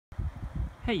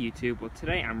Hey YouTube, well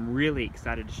today I'm really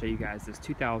excited to show you guys this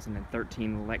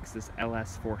 2013 Lexus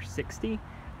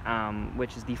LS460,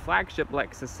 which is the flagship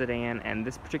Lexus sedan, and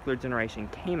this particular generation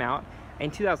came out in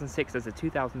 2006 as a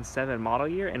 2007 model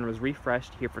year and was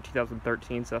refreshed here for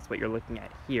 2013, so that's what you're looking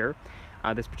at here.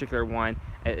 This particular one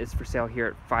is for sale here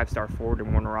at 5-Star Ford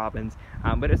and Warner Robins,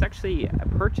 but it's actually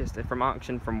purchased from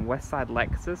auction from Westside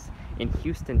Lexus in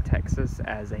Houston, Texas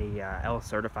as a L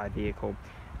certified vehicle.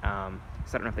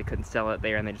 So I don't know if they couldn't sell it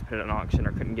there and they just put it on auction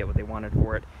or couldn't get what they wanted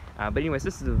for it. But anyways,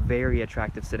 this is a very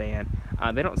attractive sedan.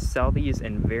 They don't sell these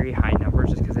in very high numbers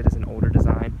just because it is an older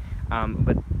design.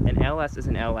 But an LS is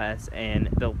an LS, and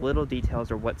the little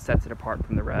details are what sets it apart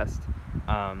from the rest.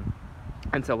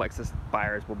 And so Lexus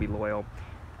buyers will be loyal.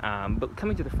 But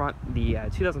coming to the front, the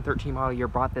 2013 model year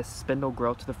brought this spindle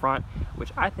grille to the front,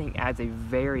 which I think adds a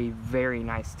very, very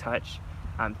nice touch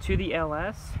to the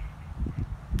LS.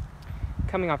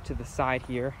 Coming off to the side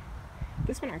here,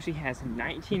 this one actually has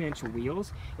 19-inch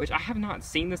wheels, which I have not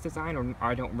seen this design, or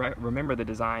I don't remember the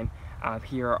design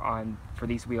here for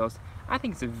these wheels. I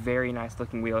think it's a very nice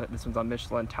looking wheel. This one's on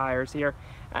Michelin tires here,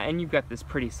 and you've got this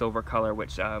pretty silver color,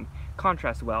 which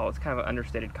contrasts well. It's kind of an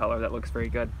understated color that looks very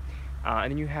good.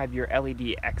 And then you have your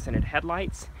LED accented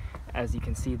headlights, as you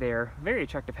can see there. Very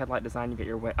attractive headlight design. You get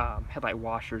your headlight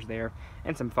washers there,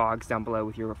 and some fogs down below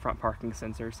with your front parking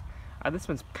sensors. This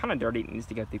one's kind of dirty, it needs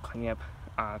to go through cleanup,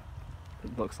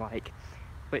 it looks like.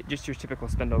 But just your typical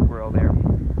spindle grille there.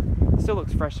 Still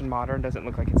looks fresh and modern, doesn't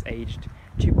look like it's aged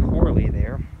too poorly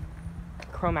there.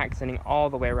 Chrome accenting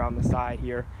all the way around the side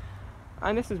here.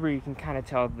 And this is where you can kind of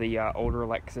tell the older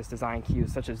Lexus design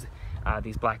cues, such as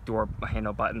these black door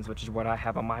handle buttons, which is what I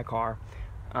have on my car.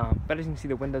 But as you can see,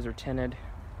 the windows are tinted,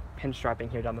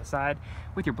 pinstriping here down the side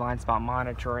with your blind spot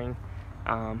monitoring.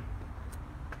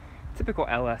 Typical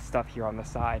LS stuff here on the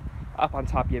side. Up on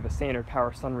top you have a standard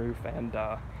power sunroof and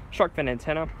shark fin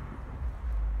antenna.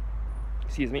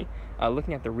 Excuse me.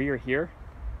 Looking at the rear here,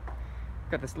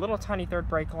 got this little tiny third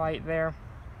brake light there.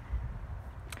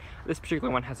 This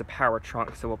particular one has a power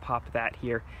trunk, so we'll pop that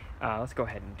here. Let's go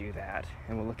ahead and do that,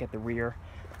 and we'll look at the rear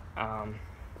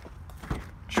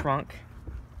trunk.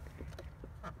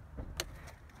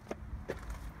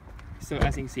 So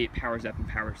as you can see, it powers up and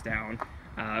powers down.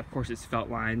 Of course, it's felt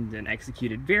lined and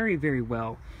executed very, very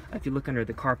well. If you look under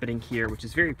the carpeting here, which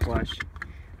is very plush,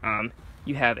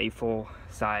 you have a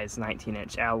full-size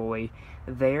 19-inch alloy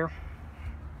there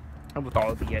with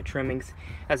all of the trimmings.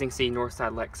 As you can see,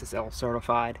 Northside Lexus L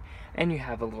certified, and you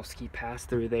have a little ski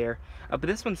pass-through there. But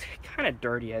this one's kind of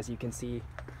dirty, as you can see.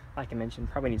 Like I mentioned,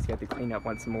 probably needs to go through cleanup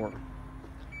once more.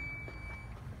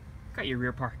 Got your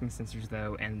rear parking sensors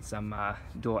though, and some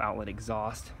dual outlet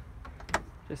exhaust.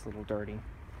 Just a little dirty.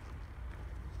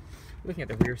 Looking at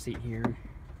the rear seat here,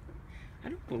 I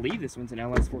don't believe this one's an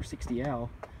LS460L.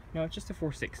 No, it's just a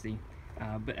 460.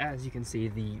 But as you can see,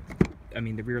 the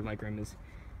rear legroom is,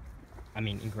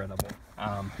 incredible.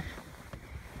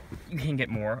 You can get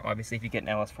more, obviously, if you get an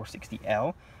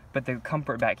LS460L, but the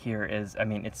comfort back here is,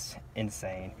 it's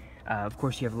insane. Of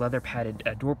course, you have leather padded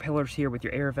door pillars here with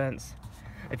your air vents.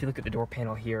 If you look at the door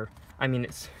panel here,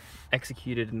 it's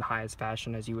executed in the highest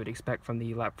fashion, as you would expect from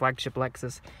the flagship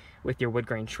Lexus, with your wood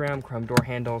grain trim, chrome door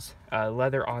handles,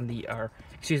 leather on the,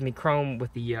 chrome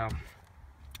with the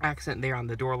accent there on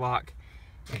the door lock.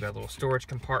 You've got a little storage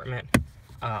compartment,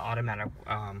 automatic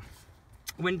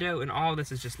window, and all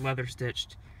this is just leather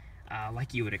stitched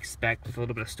like you would expect, with a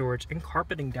little bit of storage and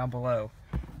carpeting down below.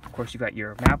 Of course, you've got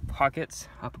your map pockets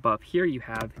up above here. You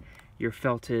have your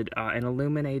felted and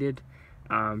illuminated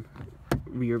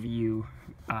rear view,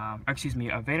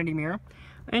 a vanity mirror,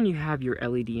 and you have your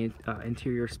LED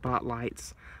interior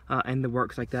spotlights and the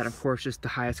works like that. Of course, just the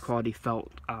highest quality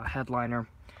felt headliner.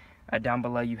 Down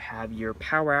below you have your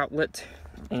power outlet,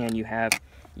 and you have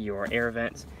your air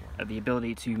vents, the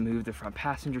ability to move the front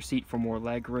passenger seat for more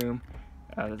leg room.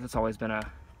 That's always been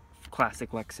a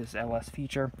classic Lexus LS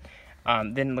feature.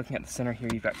 Then looking at the center here,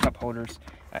 you've got cup holders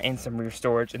and some rear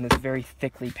storage, and this very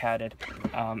thickly padded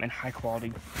and high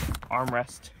quality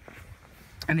armrest.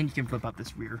 And then you can flip up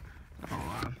this rear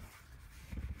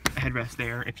headrest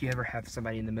there if you ever have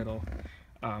somebody in the middle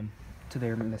to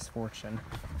their misfortune.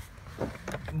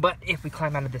 But if we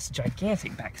climb out of this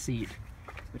gigantic back seat,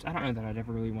 which I don't know that I'd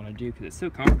ever really want to do because it's so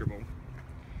comfortable,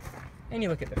 and you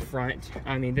look at the front,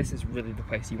 this is really the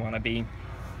place you want to be.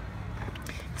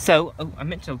 So, I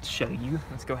meant to show you,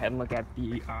 let's go ahead and look at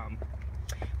the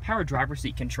power driver's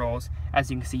seat controls. As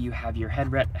you can see, you have your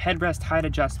headrest height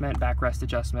adjustment, backrest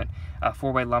adjustment,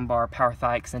 four-way lumbar, power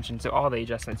thigh extension, so all the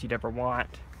adjustments you'd ever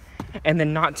want. And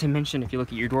then not to mention, if you look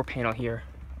at your door panel here,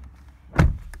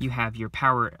 you have your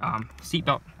power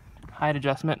seatbelt height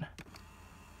adjustment.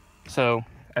 So,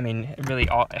 I mean, really,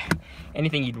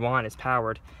 anything you'd want is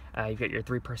powered. You've got your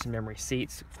 3-person memory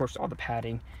seats, of course, all the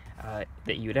padding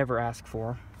that you would ever ask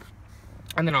for.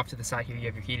 And then off to the side here, you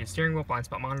have your heated steering wheel, blind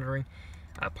spot monitoring,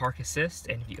 park assist,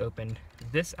 and if you open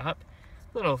this up,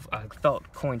 little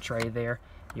felt coin tray there,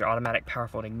 your automatic power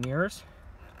folding mirrors.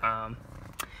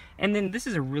 And then this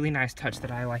is a really nice touch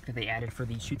that I like that they added for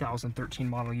the 2013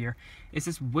 model year, is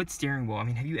this wood steering wheel. I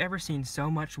mean, have you ever seen so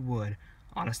much wood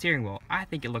on a steering wheel? I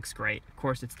think it looks great. Of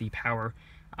course, it's the power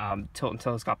tilt and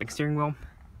telescopic steering wheel.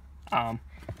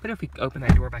 But if we open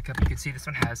that door back up, you can see this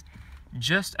one has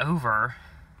just over,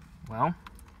 well,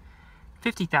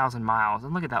 50,000 miles.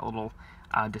 And look at that little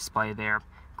display there.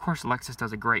 Of course, Lexus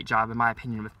does a great job, in my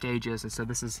opinion, with gauges, and so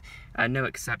this is no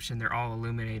exception. They're all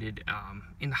illuminated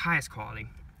in the highest quality.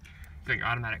 You've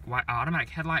got your automatic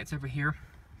headlights over here,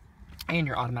 and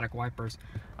your automatic wipers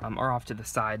are off to the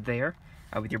side there.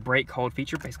 With your brake hold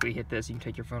feature, basically you hit this, you can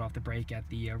take your foot off the brake at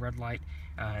the red light,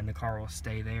 and the car will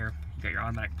stay there. You've got your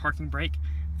automatic parking brake,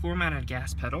 floor-mounted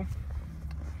gas pedal.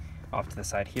 Off to the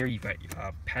side here, you've got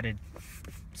your padded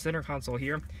center console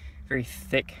here. Very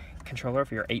thick controller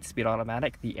for your 8-speed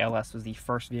automatic. The LS was the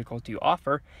first vehicle to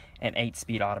offer an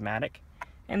 8-speed automatic.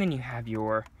 And then you have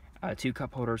your 2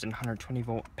 cup holders and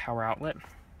 120-volt power outlet.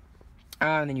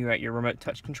 And then you got your remote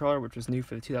touch controller, which was new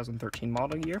for the 2013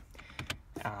 model year.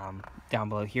 Down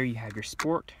below here, you have your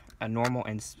Sport, Normal,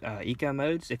 and Eco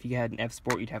modes. If you had an F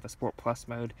Sport, you'd have a Sport Plus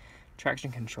mode.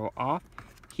 Traction control off.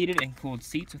 Heated and cooled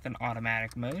seats with an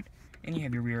automatic mode. And you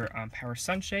have your rear power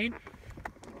sunshade.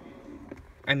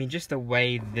 I mean, just the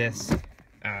way this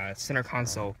center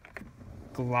console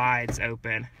glides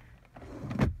open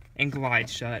and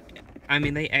glides shut. I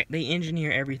mean, they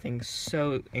engineer everything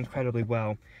so incredibly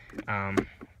well. And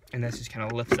this just kind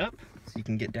of lifts up so you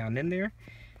can get down in there,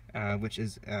 which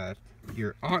is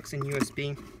your aux and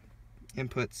USB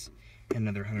inputs, and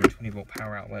another 120-volt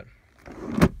power outlet.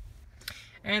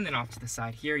 And then off to the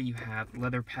side here, you have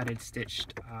leather padded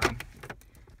stitched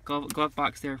glove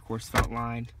box there, of course, felt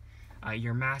lined.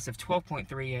 Your massive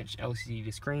 12.3-inch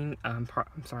LCD screen. I'm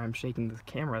sorry, I'm shaking the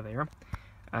camera there.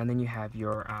 And then you have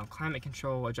your climate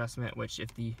control adjustment, which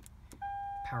if the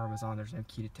power was on, there's no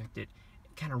key detected.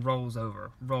 It kind of rolls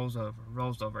over, rolls over,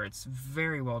 rolls over. It's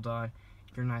very well done.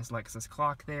 Your nice Lexus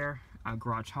clock there,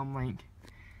 garage home link,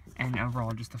 and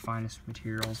overall just the finest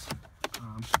materials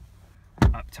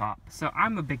up top. So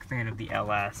I'm a big fan of the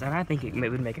LS, and I think it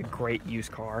would make a great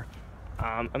used car.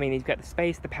 I mean, you've got the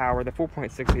space, the power, the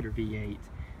 4.6 liter V8,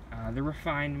 the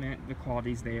refinement, the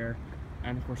quality's there,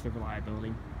 and of course the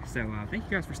reliability. So thank you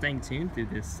guys for staying tuned through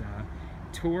this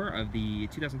tour of the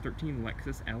 2013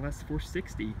 Lexus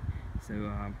LS460.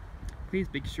 So please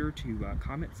be sure to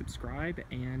comment, subscribe,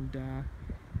 and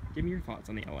give me your thoughts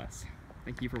on the LS.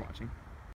 Thank you for watching.